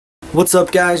What's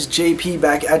up, guys? JP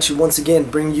back at you once again,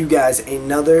 bringing you guys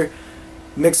another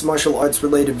mixed martial arts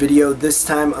related video. This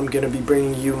time I'm going to be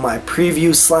bringing you my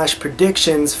preview /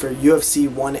 predictions for UFC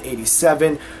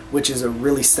 187, which is a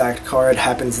really stacked card.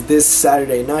 Happens this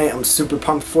Saturday night. I'm super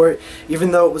pumped for it,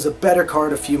 even though it was a better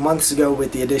card a few months ago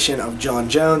with the addition of Jon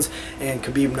Jones and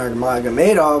Khabib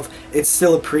Nurmagomedov. It's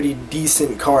still a pretty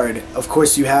decent card. Of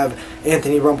course, you have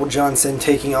Anthony Rumble Johnson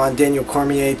taking on Daniel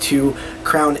Cormier to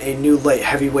crown a new light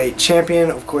heavyweight champion.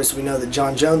 Of course, we know that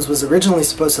Jon Jones was originally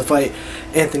supposed to fight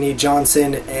Anthony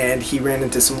Johnson, and he ran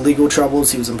into some legal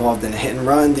troubles. He was involved in a hit and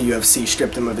run. The UFC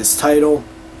stripped him of his title,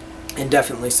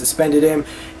 indefinitely suspended him.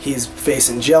 He's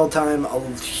facing jail time, a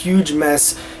huge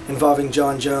mess involving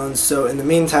Jon Jones. So in the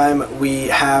meantime, we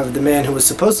have the man who was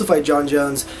supposed to fight Jon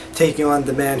Jones taking on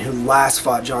the man who last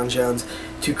fought Jon Jones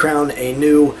to crown a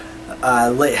new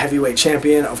light heavyweight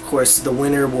champion. Of course, the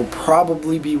winner will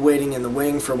probably be waiting in the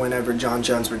wing for whenever Jon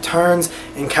Jones returns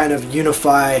and kind of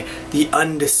unify the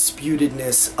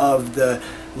undisputedness of the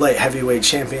light heavyweight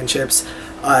championships.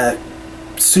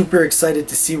 Super excited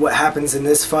to see what happens in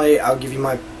this fight. I'll give you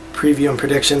my preview and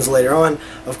predictions later on.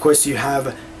 Of course, you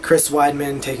have Chris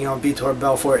Weidman taking on Vitor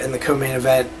Belfort in the co-main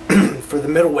event for the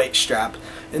middleweight strap.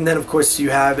 And then, of course,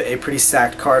 you have a pretty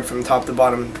stacked card from top to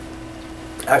bottom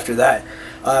after that.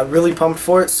 Really pumped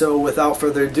for it, so without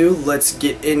further ado, let's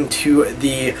get into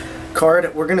the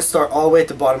card. We're going to start all the way at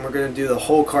the bottom. We're going to do the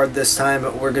whole card this time.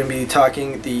 We're going to be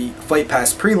talking the Fight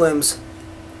Pass prelims,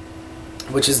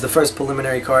 which is the first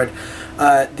preliminary card.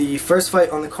 The first fight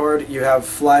on the card, you have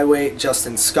flyweight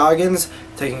Justin Scoggins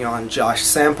taking on Josh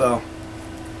Sampo.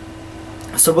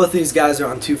 So both of these guys are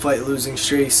on 2-fight losing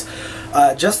streaks.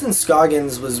 Justin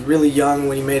Scoggins was really young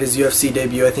when he made his UFC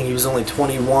debut. I think he was only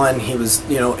 21. He was,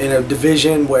 in a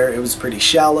division where it was pretty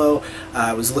shallow.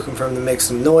 I was looking for him to make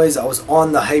some noise. I was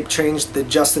on the hype train, the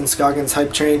Justin Scoggins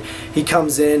hype train. He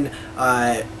comes in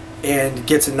and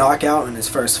gets a knockout in his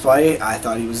first fight. I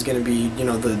thought he was going to be,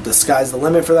 the sky's the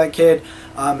limit for that kid.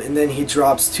 And then he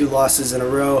drops 2 losses in a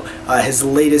row, his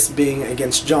latest being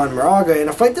against John Moraga in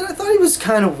a fight that I thought he was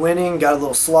kind of winning, got a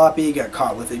little sloppy, got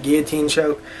caught with a guillotine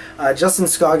choke. Justin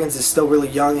Scoggins is still really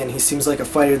young, and he seems like a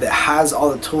fighter that has all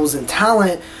the tools and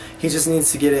talent. He just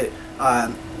needs to get it,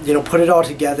 put it all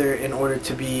together in order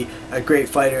to be a great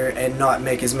fighter and not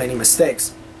make as many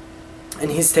mistakes. And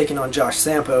he's taking on Josh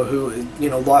Sampo, who,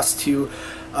 lost to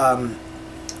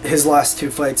his last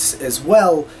 2 fights as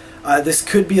well. This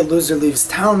could be a loser leaves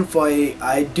town fight.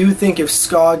 I do think if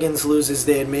Scoggins loses,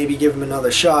 they'd maybe give him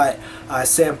another shot.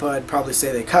 Sampo, I'd probably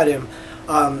say they cut him.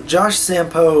 Josh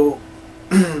Sampo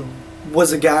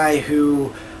was a guy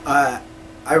who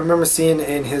I remember seeing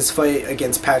in his fight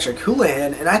against Patrick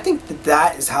Houlihan, and I think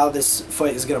that is how this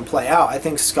fight is going to play out. I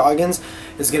think Scoggins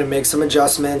is going to make some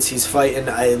adjustments. He's fighting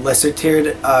a lesser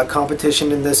tiered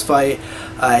competition in this fight.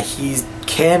 He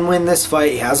can win this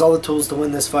fight. He has all the tools to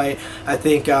win this fight. I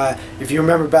think if you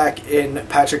remember back in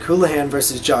Patrick Houlihan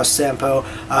versus Josh Sampo,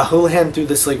 Houlihan threw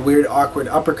this weird awkward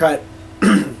uppercut,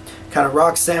 kind of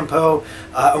rocks Sampo,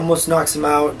 almost knocks him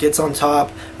out, gets on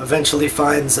top, eventually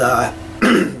finds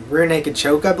rear naked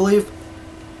choke, I believe.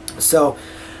 So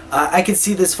I could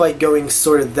see this fight going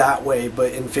sort of that way,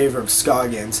 but in favor of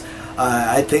Scoggins.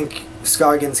 I think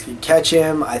Scoggins could catch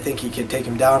him. I think he could take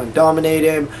him down and dominate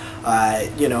him.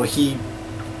 He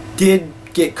did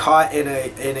get caught in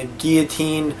a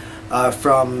guillotine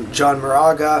from John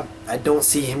Moraga. I don't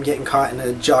see him getting caught in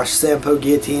a Josh Sampo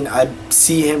guillotine. I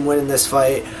see him winning this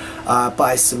fight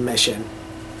by submission.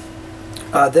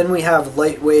 Then we have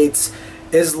lightweights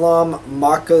Islam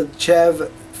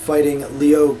Makhachev fighting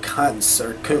Leo Kuntz.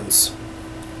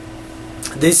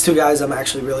 These 2 guys I'm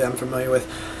actually really unfamiliar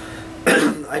with.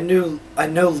 I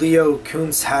know Leo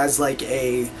Kuntz has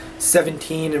a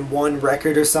 17-1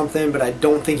 record or something, but I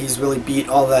don't think he's really beat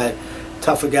all that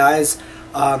tough of guys.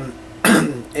 And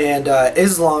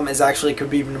Islam is actually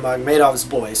Khabib Nurmagomedov's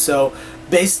boy. So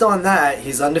based on that,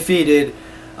 he's undefeated.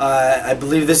 I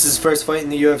believe this is his first fight in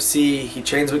the UFC. He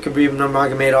trains with Khabib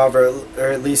Nurmagomedov,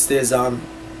 or at least is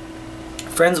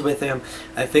friends with him.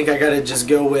 I think I gotta just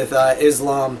go with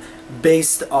Islam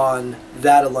based on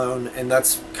that alone, and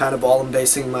that's kind of all I'm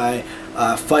basing my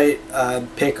fight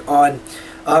pick on.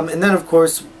 And then, of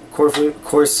course, for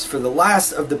the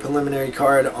last of the preliminary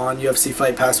card on UFC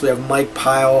Fight Pass, we have Mike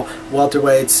Pyle,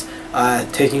 welterweights,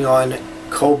 taking on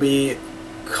Colby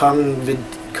Covington.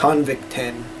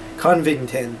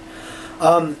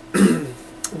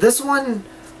 This one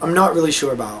I'm not really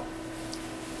sure about.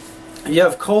 You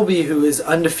have Colby, who is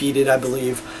undefeated, I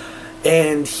believe,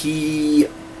 and he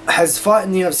has fought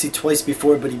in the UFC twice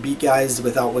before, but he beat guys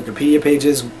without Wikipedia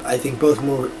pages. I think both of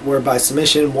them were by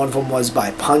submission. One of them was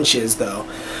by punches, though.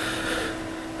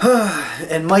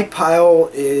 And Mike Pyle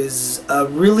is a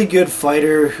really good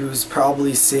fighter who's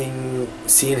probably seeing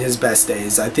his best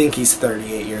days. I think he's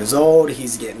 38 years old.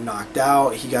 He's getting knocked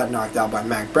out. He got knocked out by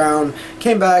Mac Brown.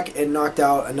 Came back and knocked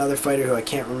out another fighter who I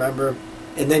can't remember.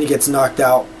 And then he gets knocked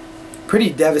out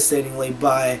pretty devastatingly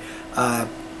by,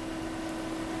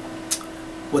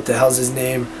 what the hell's his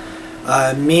name?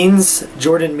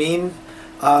 Jordan Mean.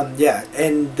 Yeah,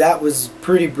 and that was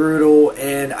pretty brutal,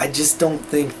 and I just don't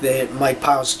think that Mike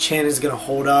Pyle's chin is going to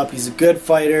hold up. He's a good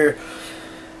fighter.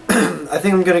 I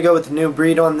think I'm going to go with the new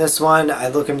breed on this one. I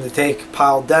look him to take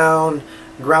Pyle down,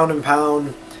 ground and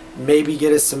pound, maybe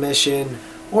get a submission,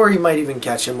 or he might even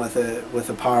catch him with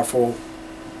a powerful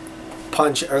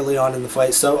punch early on in the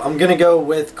fight. So I'm going to go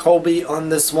with Colby on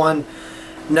this one.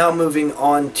 Now moving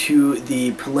on to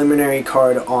the preliminary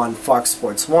card on Fox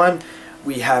Sports 1.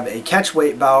 We have a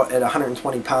catchweight bout at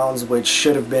 120 pounds, which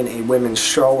should have been a women's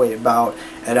strawweight bout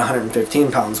at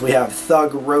 115 pounds. We have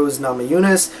Thug Rose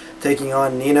Namajunas taking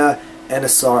on Nina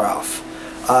Anasaroff.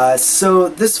 So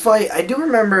this fight, I do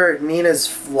remember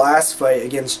Nina's last fight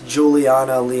against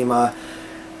Juliana Lima,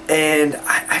 and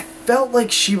I felt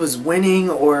like she was winning,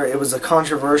 or it was a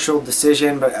controversial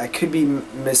decision, but I could be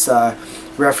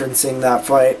referencing that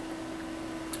fight.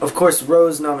 Of course,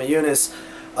 Rose Namajunas,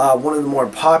 one of the more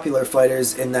popular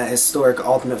fighters in that historic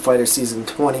Ultimate Fighter Season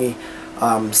 20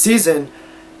 season.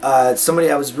 Somebody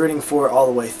I was rooting for all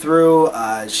the way through.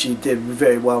 She did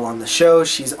very well on the show.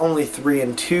 She's only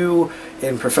 3-2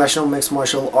 in professional mixed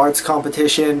martial arts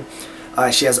competition.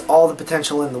 She has all the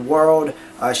potential in the world.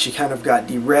 She kind of got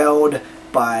derailed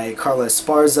by Carla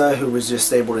Esparza, who was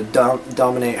just able to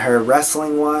dominate her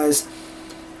wrestling-wise.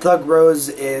 Thug Rose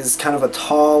is kind of a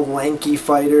tall, lanky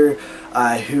fighter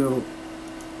who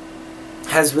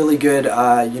has really good,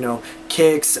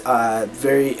 kicks,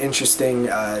 very interesting,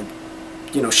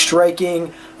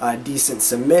 striking, decent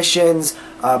submissions,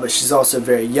 but she's also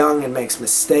very young and makes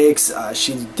mistakes.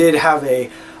 She did have a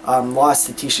loss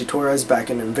to Tisha Torres back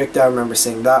in Invicta. I remember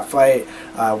seeing that fight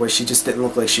where she just didn't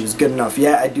look like she was good enough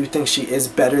yet. I do think she is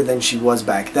better than she was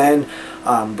back then,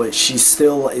 but she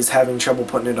still is having trouble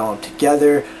putting it all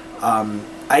together.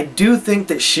 I do think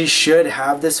that she should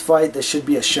have this fight. This should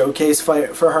be a showcase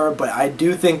fight for her, but I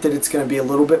do think that it's going to be a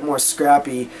little bit more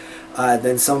scrappy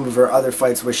than some of her other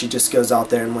fights where she just goes out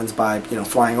there and wins by,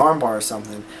 flying armbar or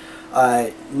something.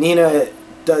 Nina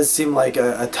does seem like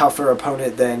a tougher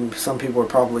opponent than some people are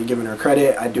probably giving her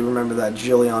credit. I do remember that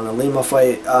Juliana Lima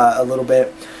fight a little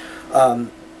bit.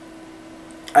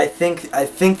 I think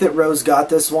that Rose got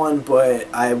this one, but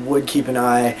I would keep an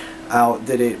eye out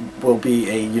that it will be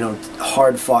a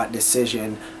hard-fought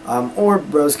decision, or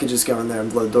Rose could just go in there and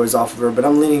blow the doors off of her, but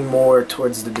I'm leaning more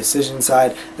towards the decision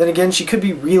side. Then again, she could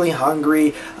be really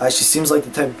hungry. She seems like the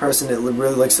type of person that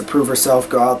really likes to prove herself,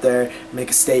 go out there, make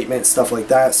a statement, stuff like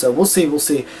that. So we'll see.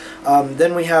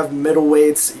 Then we have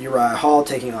middleweights, Uriah Hall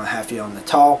taking on Rafael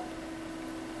Natal.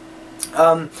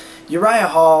 Uriah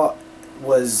Hall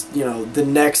was, the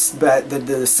next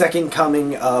the second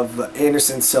coming of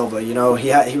Anderson Silva.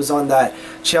 He was on that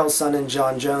Chael Sonnen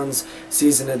John Jones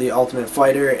season of The Ultimate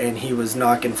Fighter, and he was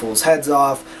knocking fools' heads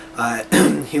off.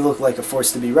 He looked like a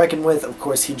force to be reckoned with. Of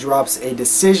course, he drops a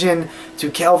decision to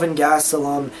Kelvin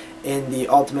Gastelum in the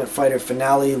Ultimate Fighter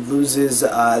finale, loses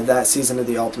that season of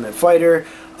The Ultimate Fighter.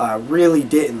 Really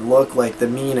didn't look like the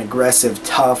mean, aggressive,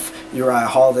 tough Uriah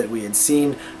Hall that we had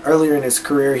seen. Earlier in his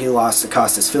career, he lost to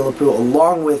Costas Philippou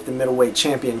along with the middleweight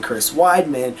champion Chris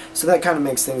Weidman, so that kind of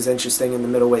makes things interesting in the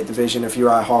middleweight division if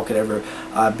Uriah Hall could ever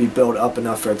be built up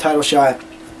enough for a title shot.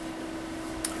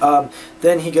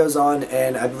 Then he goes on,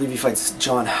 and I believe he fights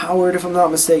John Howard, if I'm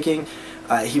not mistaken.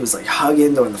 He was like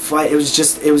hugging during the fight. It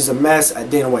was a mess.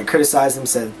 Dana White criticized him,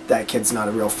 said that kid's not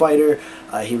a real fighter.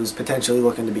 He was potentially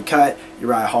looking to be cut.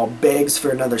 Uriah Hall begs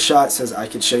for another shot, says, I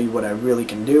could show you what I really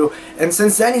can do. And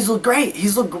since then, he's looked great.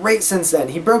 He's looked great since then.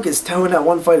 He broke his toe in that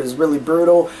one fight. It was really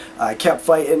brutal. Kept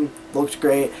fighting, looked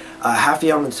great.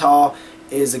 Rafael Natal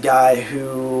is a guy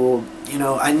who,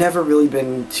 I never really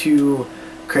been too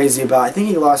crazy about. I think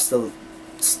he lost to,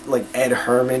 Ed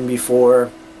Herman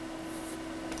before.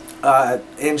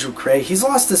 Andrew Craig. He's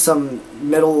lost to some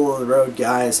middle-of-the-road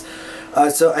guys.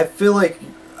 So I feel like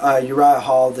Uriah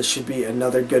Hall, this should be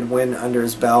another good win under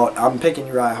his belt. I'm picking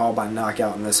Uriah Hall by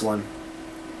knockout in this one.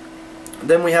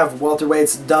 Then we have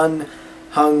welterweights Dun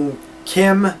Hung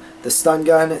Kim, the stun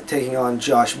gun, taking on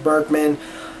Josh Berkman.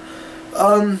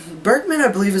 Berkman, I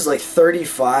believe, is like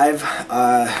 35.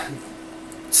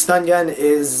 Stun gun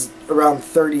is around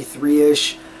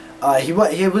 33-ish. He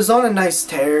was on a nice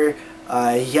tear.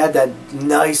 He had that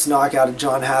nice knockout of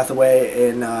John Hathaway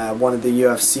in one of the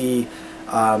UFC.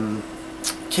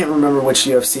 Can't remember which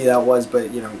UFC that was,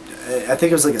 but you know, I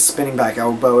think it was like a spinning back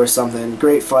elbow or something.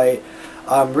 Great fight.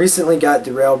 Recently got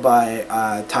derailed by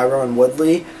Tyron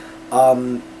Woodley.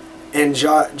 And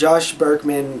Josh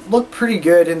Berkman looked pretty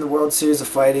good in the World Series of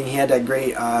Fighting. He had that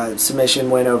great submission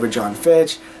win over John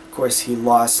Fitch. Of course, he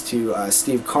lost to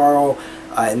Steve Carl,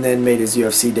 and then made his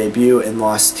UFC debut and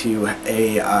lost to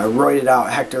a roided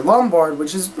out Hector Lombard,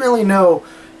 which is really no,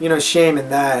 you know, shame in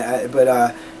that.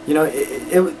 But you know,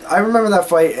 I remember that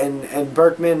fight, and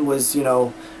Berkman was, you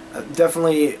know,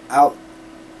 definitely out.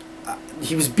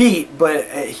 He was beat, but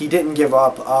he didn't give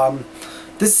up.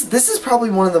 This is probably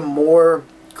one of the more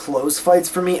close fights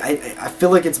for me. I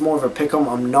feel like it's more of a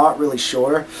pick'em. I'm not really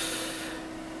sure.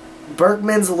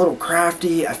 Berkman's a little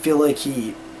crafty. I feel like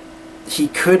he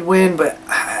could win, but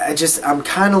I'm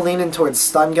kind of leaning towards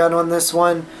Stun Gun on this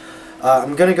one.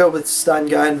 I'm gonna go with Stun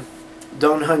Gun.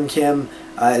 Dong Hyun Kim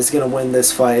is gonna win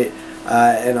this fight,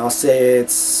 and I'll say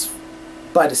it's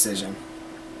by decision.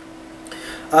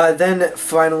 Then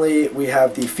finally we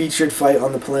have the featured fight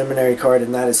on the preliminary card,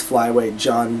 and that is flyweight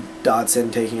John Dodson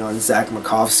taking on Zach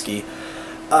Makovsky.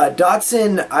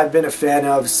 Dodson I've been a fan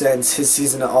of since his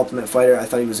season of Ultimate Fighter. I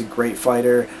thought he was a great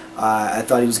fighter. I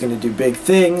thought he was going to do big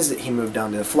things. He moved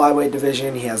down to the flyweight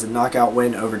division. He has a knockout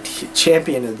win over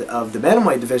champion of the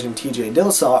bantamweight division, TJ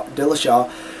Dillashaw.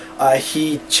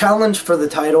 He challenged for the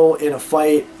title in a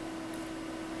fight,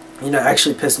 you know,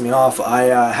 actually pissed me off.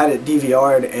 I had it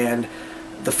DVR'd, and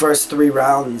the first 3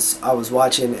 rounds I was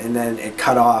watching, and then it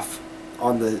cut off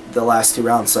on the last 2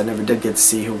 rounds, so I never did get to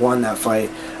see who won that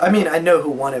fight. I mean, I know who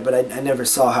won it, but I never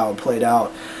saw how it played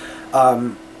out.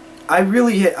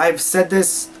 I've said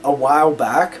this a while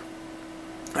back.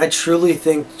 I truly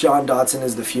think John Dodson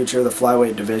is the future of the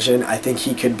flyweight division. I think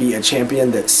he could be a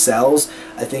champion that sells.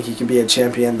 I think he could be a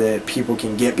champion that people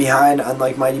can get behind,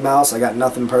 unlike Mighty Mouse. I got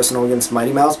nothing personal against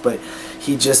Mighty Mouse, but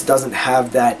he just doesn't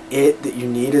have that it that you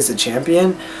need as a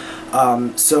champion.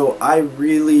 So I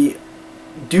really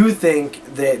do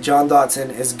think that John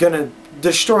Dodson is going to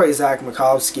destroy Zach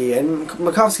Makovsky, and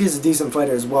Makovsky is a decent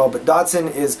fighter as well, but Dodson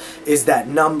is that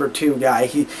number 2 guy.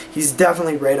 He's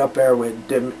definitely right up there with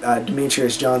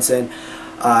Demetrius Johnson.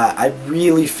 I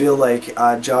really feel like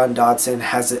John Dodson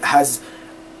has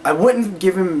I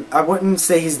wouldn't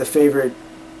say he's the favorite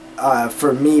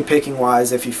for me picking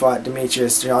wise if he fought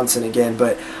Demetrius Johnson again,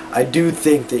 but I do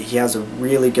think that he has a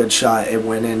really good shot at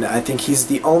winning. I think he's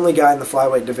the only guy in the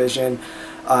flyweight division,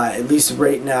 at least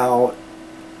right now,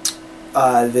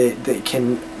 that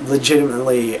can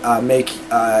legitimately make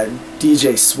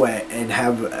DJ sweat and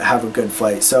have a good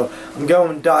fight. So I'm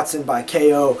going Dodson by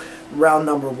KO, round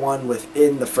number 1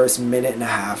 within the first minute and a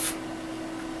half.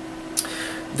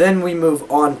 Then we move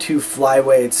on to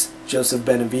flyweights, Joseph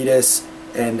Benavidez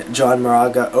and John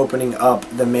Moraga opening up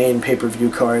the main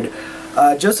pay-per-view card.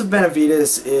 Joseph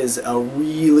Benavidez is a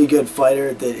really good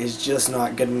fighter that is just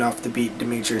not good enough to beat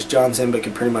Demetrius Johnson, but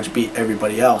can pretty much beat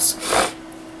everybody else.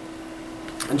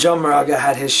 John Moraga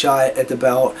had his shot at the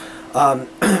belt.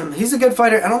 He's a good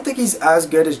fighter. I don't think he's as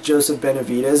good as Joseph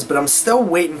Benavidez, but I'm still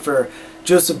waiting for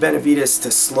Joseph Benavidez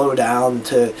to slow down,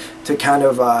 to kind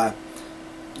of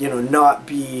you know, not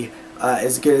be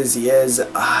as good as he is.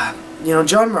 You know,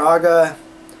 John Moraga,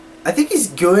 I think he's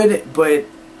good, but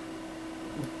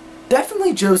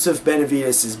definitely Joseph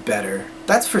Benavidez is better.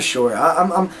 That's for sure.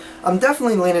 I'm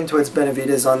definitely leaning towards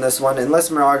Benavidez on this one,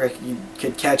 unless Moraga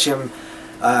could catch him.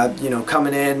 You know,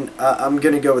 coming in, I'm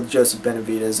going to go with Joseph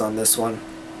Benavidez on this one.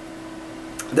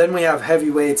 Then we have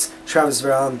heavyweights, Travis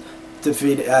Brown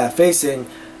facing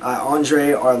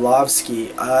Andrei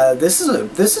Arlovsky. This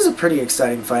is a pretty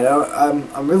exciting fight.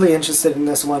 I'm really interested in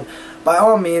this one. By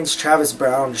all means, Travis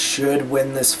Brown should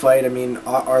win this fight. I mean,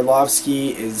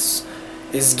 Arlovsky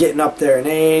is getting up there in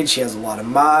age. He has a lot of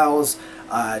miles.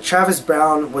 Travis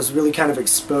Brown was really kind of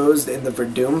exposed in the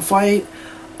Verdum fight.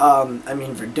 I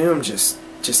mean, Verdum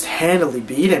just handily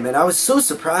beat him, and I was so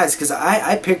surprised because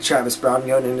I picked Travis Brown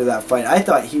going into that fight. I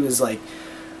thought he was like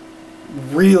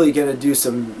really gonna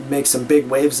make some big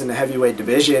waves in the heavyweight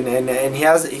division, and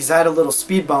he's had a little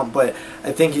speed bump, but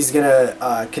I think he's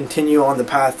gonna continue on the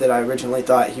path that I originally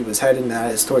thought he was heading,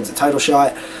 that is towards a title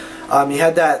shot. He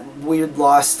had that weird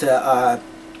loss to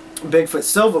Bigfoot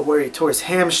Silva where he tore his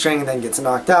hamstring and then gets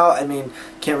knocked out. I mean,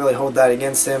 can't really hold that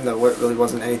against him. That really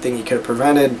wasn't anything he could have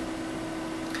prevented.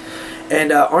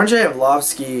 And Andrei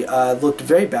Arlovsky looked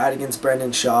very bad against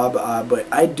Brendan Schaub, but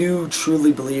I do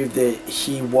truly believe that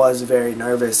he was very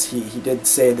nervous. He did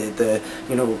say that the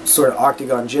sort of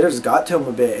octagon jitters got to him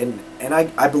a bit, and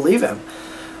I believe him.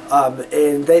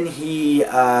 And then he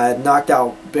knocked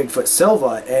out Bigfoot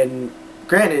Silva, and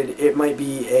granted, it might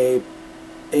be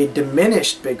a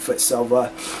diminished Bigfoot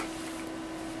Silva,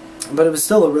 but it was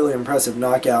still a really impressive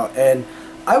knockout. And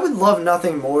I would love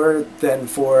nothing more than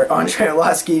for Andre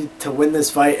Arlovski to win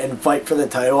this fight and fight for the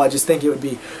title. I just think it would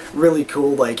be really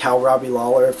cool, like how Robbie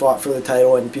Lawler fought for the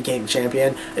title and became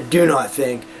champion. I do not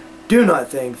think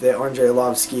that Andre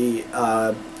Arlovski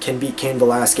can beat Cain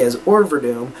Velasquez or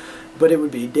Verdum, but it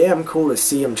would be damn cool to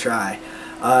see him try.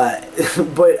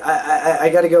 But I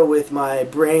got to go with my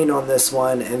brain on this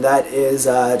one, and that is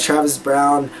Travis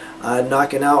Brown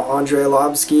knocking out Andre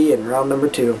Arlovski in round number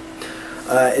 2.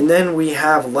 And then we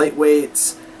have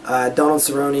lightweights, Donald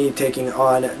Cerrone taking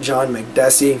on John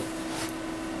Makdessi.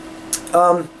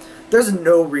 There's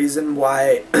no reason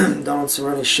why Donald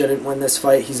Cerrone shouldn't win this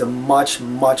fight. He's a much,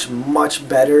 much, much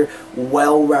better,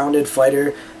 well-rounded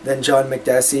fighter than John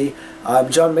Makdessi.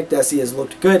 John Makdessi has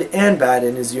looked good and bad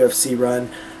in his UFC run,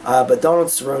 but Donald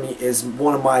Cerrone is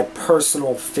one of my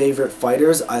personal favorite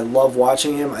fighters. I love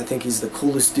watching him. I think he's the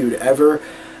coolest dude ever.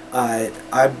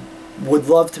 I would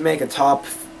love to make a top,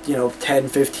 10,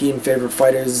 15 favorite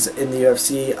fighters in the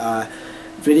UFC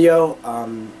video.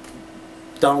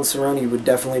 Donald Cerrone would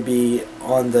definitely be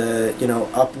on the,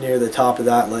 up near the top of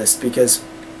that list, because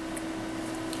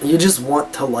you just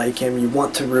want to like him, you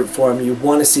want to root for him, you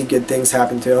want to see good things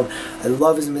happen to him. I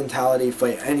love his mentality,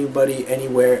 fight anybody,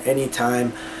 anywhere,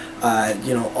 anytime.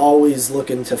 Always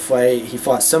looking to fight. He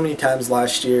fought so many times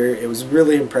last year. It was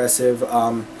really impressive.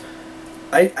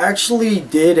 I actually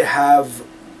did have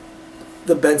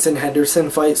the Benson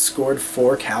Henderson fight scored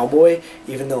for Cowboy,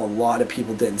 even though a lot of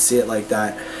people didn't see it like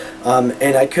that.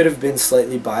 And I could have been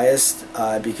slightly biased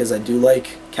because I do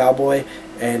like Cowboy,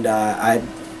 and I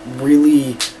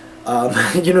really,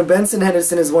 Benson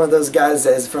Henderson is one of those guys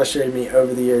that has frustrated me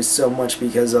over the years so much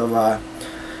because of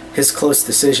his close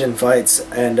decision fights,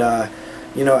 and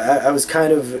I was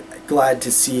kind of glad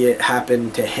to see it happen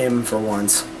to him for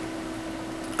once.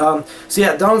 So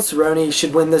yeah, Donald Cerrone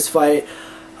should win this fight.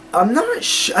 I'm not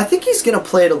sure. I think he's going to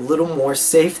play it a little more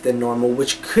safe than normal,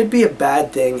 which could be a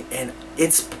bad thing. And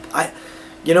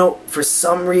for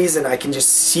some reason, I can just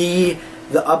see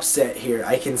the upset here.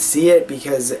 I can see it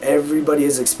because everybody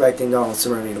is expecting Donald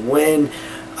Cerrone to win,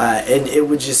 and it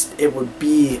would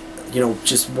be,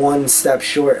 just one step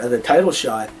short of the title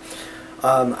shot.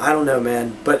 I don't know,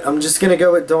 man, but I'm just going to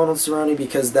go with Donald Cerrone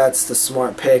because that's the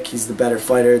smart pick. He's the better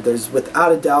fighter. There's,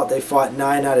 without a doubt, they fought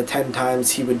 9 out of 10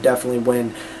 times. He would definitely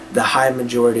win the high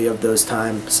majority of those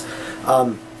times.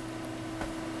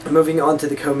 Moving on to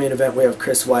the co-main event, we have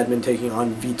Chris Weidman taking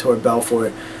on Vitor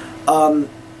Belfort.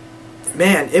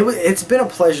 Man, it's been a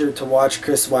pleasure to watch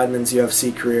Chris Weidman's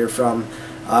UFC career from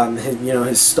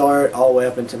his start all the way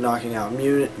up into knocking out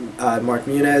Mark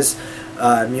Munoz,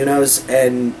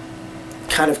 and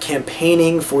kind of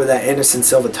campaigning for that Anderson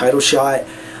Silva title shot.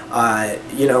 A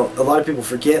lot of people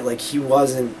forget, like, he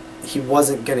wasn't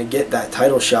going to get that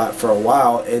title shot for a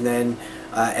while, and then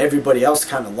everybody else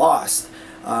kind of lost.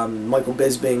 Michael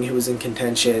Bisping, who was in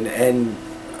contention, and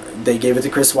they gave it to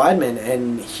Chris Weidman,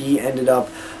 and he ended up,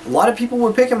 a lot of people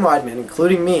were picking Weidman,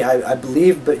 including me, I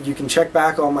believe, but you can check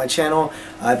back on my channel.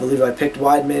 I believe I picked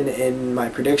Weidman in my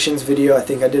predictions video. I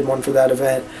think I did one for that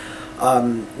event.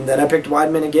 And then I picked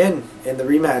Weidman again in the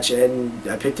rematch, and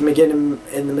I picked him again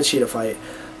in the Machida fight.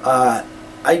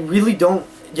 I really don't,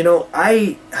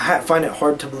 I find it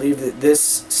hard to believe that this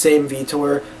same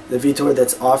Vitor, the Vitor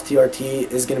that's off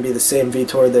TRT, is going to be the same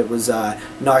Vitor that was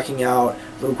knocking out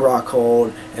Luke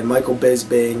Rockhold and Michael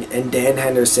Bisping and Dan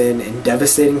Henderson in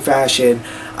devastating fashion.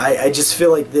 I just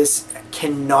feel like this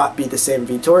cannot be the same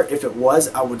Vitor. If it was,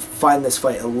 I would find this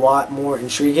fight a lot more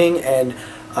intriguing and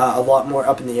a lot more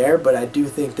up in the air, but I do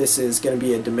think this is going to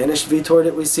be a diminished Vitor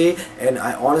that we see, and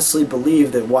I honestly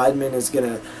believe that Weidman is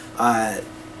going to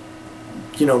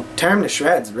tear him to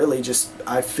shreds, really.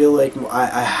 I feel like,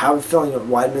 I have a feeling that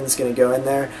Weidman's going to go in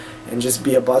there and just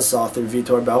be a buzzsaw through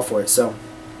Vitor Belfort. So,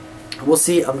 we'll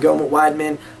see. I'm going with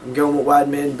Weidman. I'm going with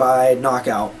Weidman by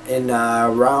knockout in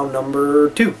round number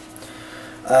 2.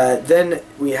 Then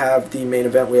we have the main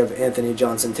event. We have Anthony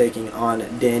Johnson taking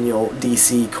on Daniel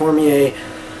DC Cormier.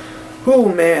 Oh,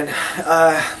 man.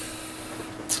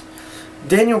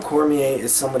 Daniel Cormier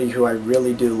is somebody who I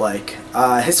really do like.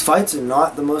 His fights are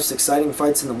not the most exciting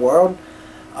fights in the world,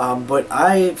 but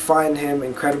I find him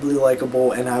incredibly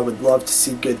likable, and I would love to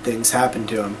see good things happen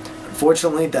to him.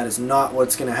 Unfortunately, that is not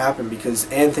what's going to happen, because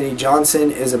Anthony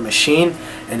Johnson is a machine,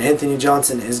 and Anthony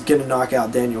Johnson is going to knock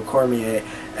out Daniel Cormier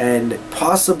and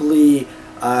possibly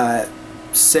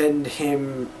send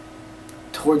him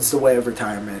towards the way of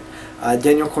retirement.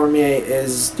 Daniel Cormier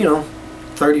is,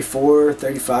 34,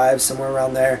 35, somewhere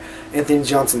around there. Anthony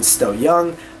Johnson's still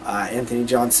young. Anthony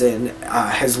Johnson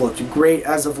has looked great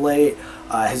as of late.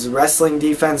 His wrestling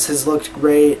defense has looked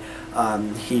great.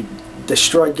 He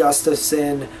destroyed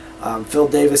Gustafsson. Phil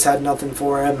Davis had nothing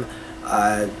for him.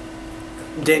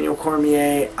 Daniel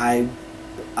Cormier,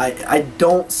 I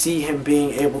don't see him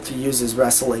being able to use his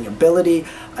wrestling ability.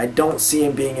 I don't see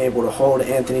him being able to hold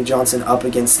Anthony Johnson up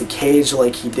against the cage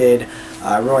like he did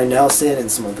Roy Nelson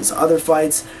and some of his other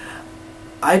fights.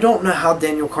 I don't know how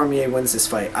Daniel Cormier wins this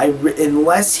fight.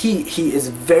 Unless he is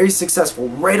very successful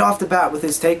right off the bat with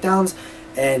his takedowns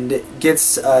and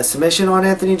gets a submission on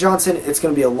Anthony Johnson, it's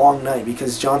going to be a long night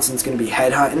because Johnson's going to be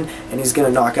headhunting and he's going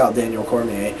to knock out Daniel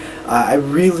Cormier. I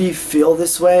really feel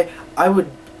this way. I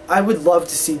would love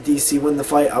to see DC win the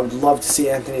fight. I would love to see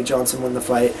Anthony Johnson win the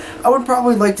fight. I would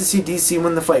probably like to see DC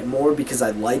win the fight more because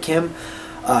I like him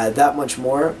that much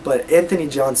more. But Anthony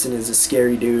Johnson is a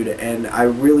scary dude, and I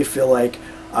really feel like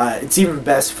it's even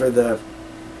best for the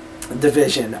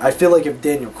division. I feel like if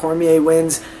Daniel Cormier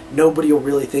wins, nobody will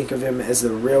really think of him as the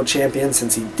real champion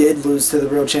since he did lose to the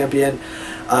real champion.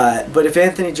 But if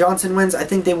Anthony Johnson wins, I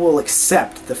think they will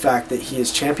accept the fact that he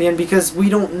is champion because we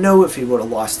don't know if he would have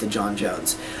lost to John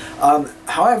Jones.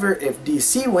 However, if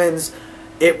DC wins,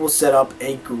 it will set up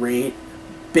a great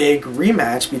big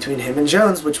rematch between him and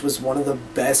Jones, which was one of the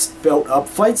best built up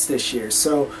fights this year.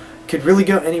 So could really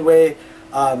go any way.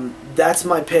 That's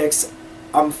my picks.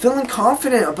 I'm feeling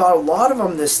confident about a lot of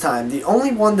them this time. The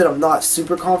only one that I'm not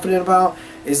super confident about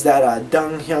is that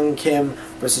Dong Hyun Kim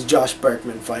versus Josh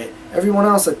Berkman fight. Everyone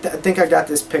else, I think I got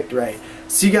this picked right.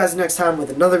 See you guys next time with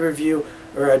another review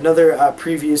or another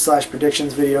preview /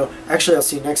 predictions video. Actually, I'll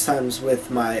see you next time with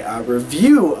my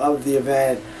review of the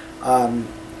event,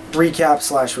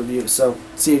 recap / review. So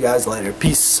see you guys later.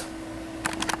 Peace.